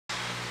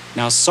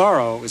Now,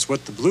 sorrow is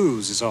what the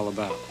blues is all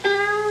about.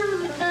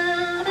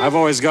 I've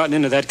always gotten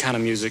into that kind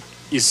of music.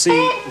 You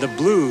see, the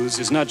blues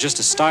is not just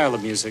a style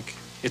of music,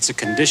 it's a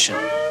condition.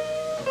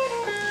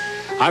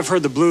 I've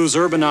heard the blues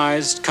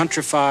urbanized,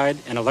 countrified,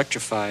 and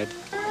electrified,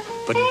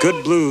 but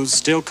good blues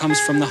still comes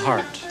from the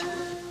heart.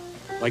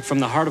 Like from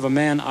the heart of a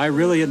man I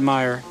really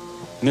admire,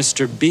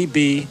 Mr.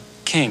 B.B.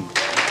 King.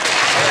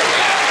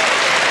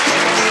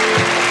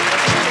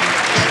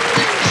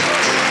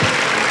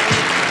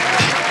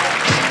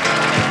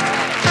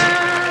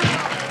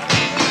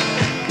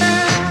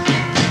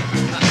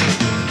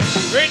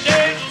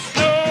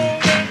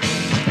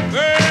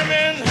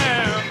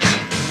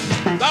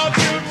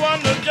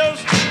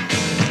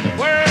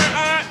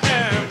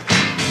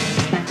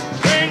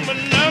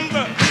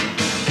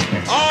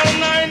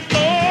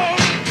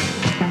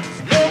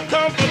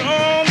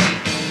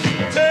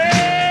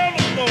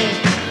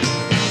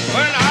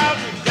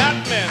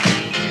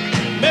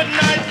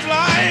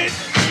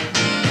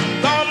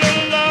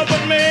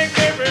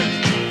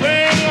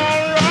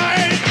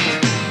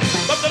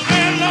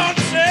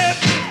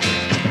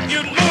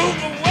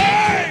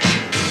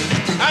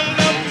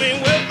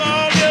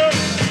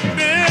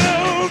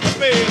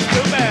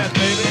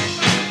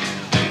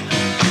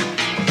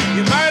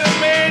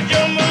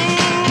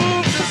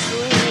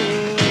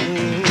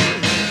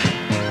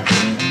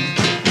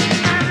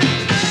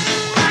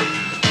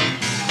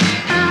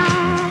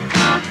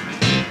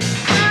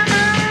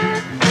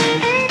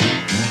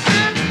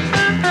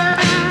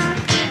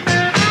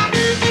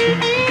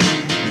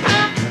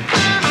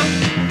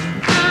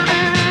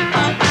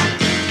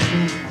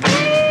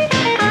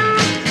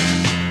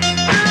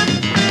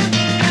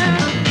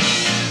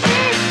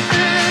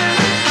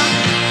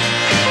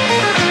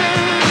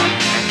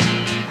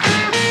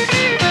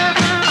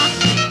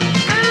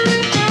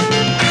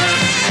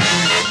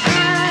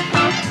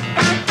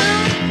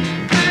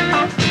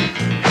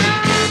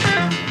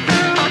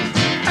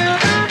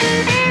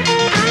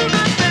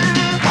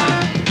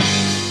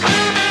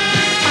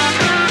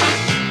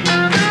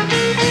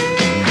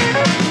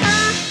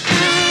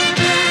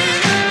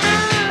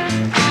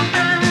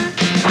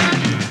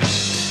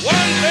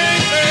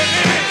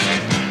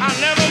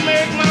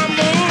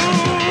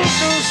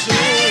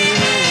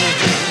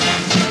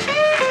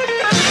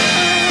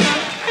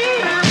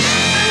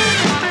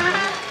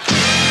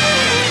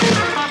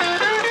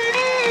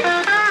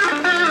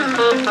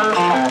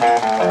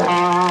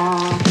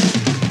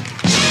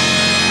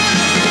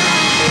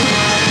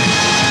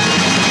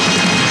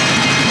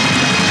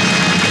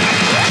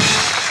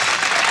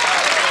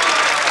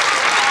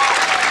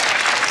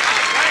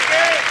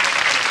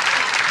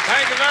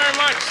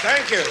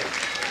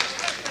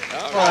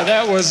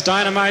 That was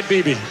Dynamite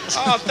BB.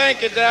 Oh,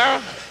 thank you,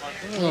 Daryl.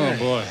 Oh,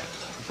 boy.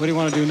 What do you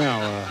want to do now?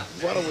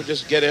 Why don't we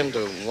just get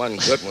into one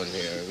good one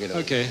here, you know?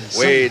 Okay.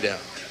 Way down.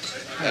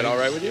 Is that all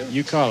right with you?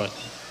 You call it.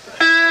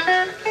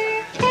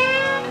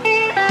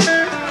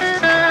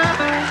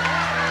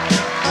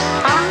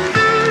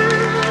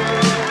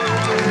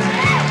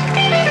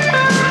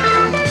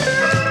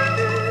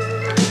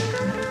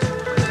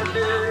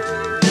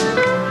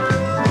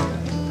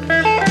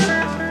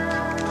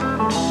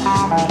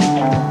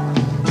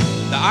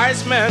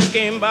 Iceman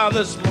came by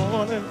this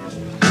morning,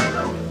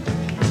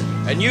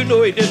 and you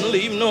know he didn't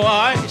leave no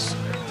ice.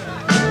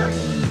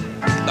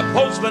 The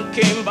postman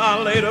came by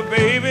later,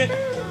 baby,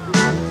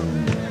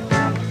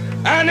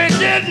 and it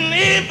didn't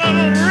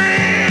even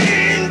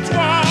ring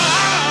twice.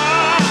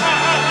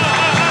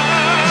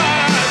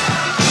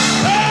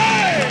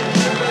 Hey!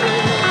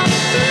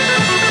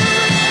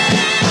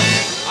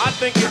 I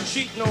think you're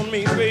cheating on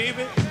me,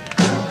 baby.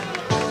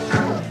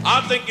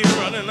 I think you're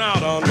running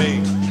out on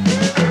me.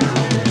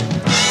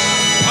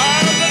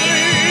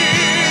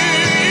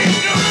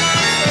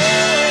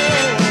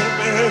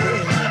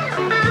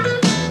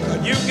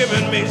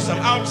 Giving me some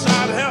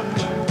outside help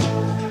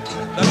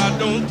that I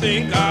don't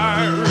think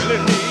I really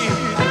need.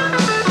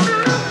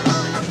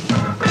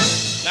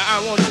 Now I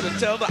want you to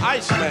tell the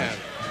Iceman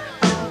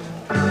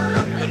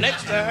the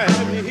next time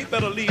he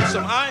better leave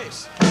some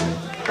ice.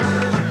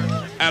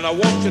 And I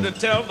want you to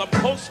tell the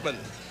postman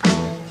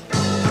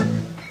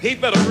he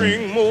better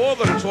ring more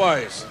than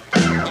twice.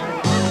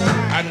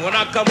 And when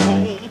I come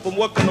home from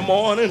work in the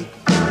morning,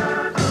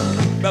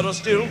 better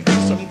still be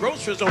some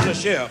groceries on the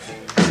shelf.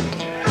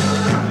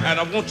 And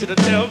I want you to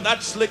tell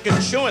that slick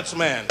insurance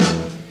man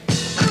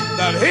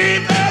that he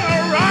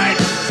better write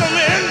some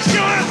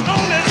insurance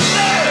on his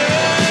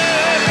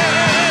name.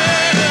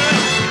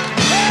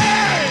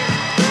 Hey!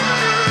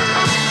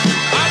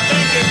 I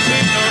think you're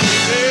cheating on me,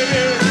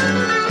 baby.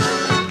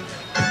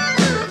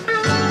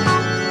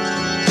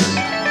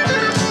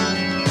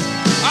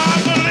 I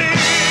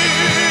believe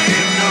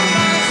to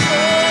my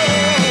soul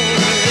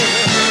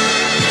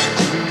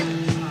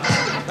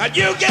that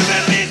you're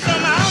giving me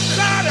some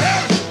outside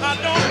help.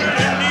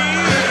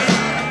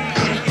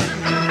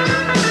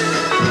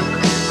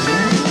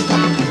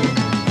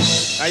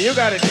 Now you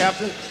got it,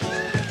 Captain.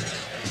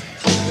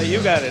 So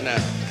you got it now.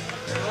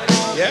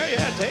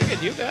 Yeah, take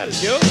it. You got it.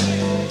 You.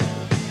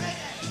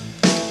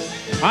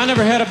 I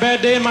never had a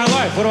bad day in my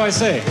life. What do I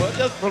say? Well,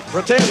 just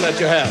pretend that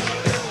you have.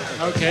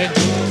 Okay.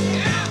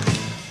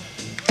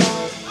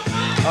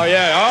 Oh,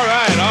 yeah, all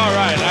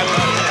right.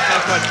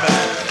 That's much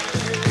better.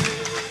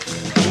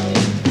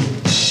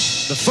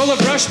 The Fuller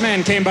Brush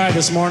man came by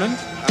this morning.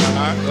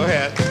 Go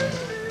ahead.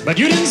 But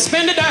you didn't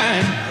spend a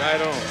dime.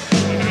 Right on.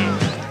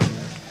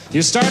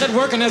 You started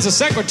working as a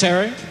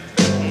secretary.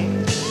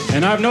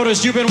 And I've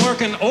noticed you've been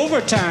working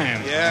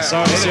overtime. Yeah.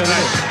 So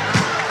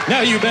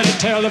now you better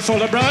tell the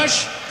Fuller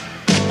Brush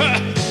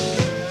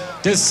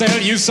to sell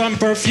you some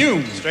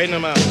perfume. Straighten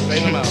them out.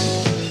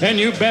 And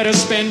you better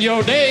spend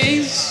your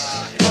days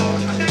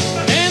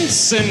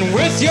dancing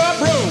with your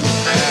broom.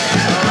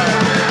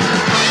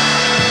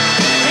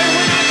 And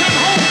when I come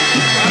home,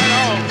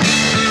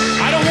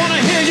 I don't want to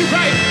hear you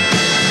gripe.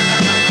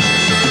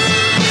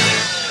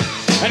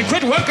 And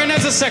quit working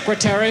as a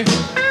secretary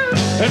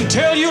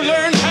until you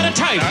learn how to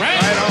type, right?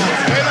 Right on.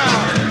 Straight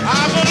out.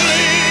 I believe.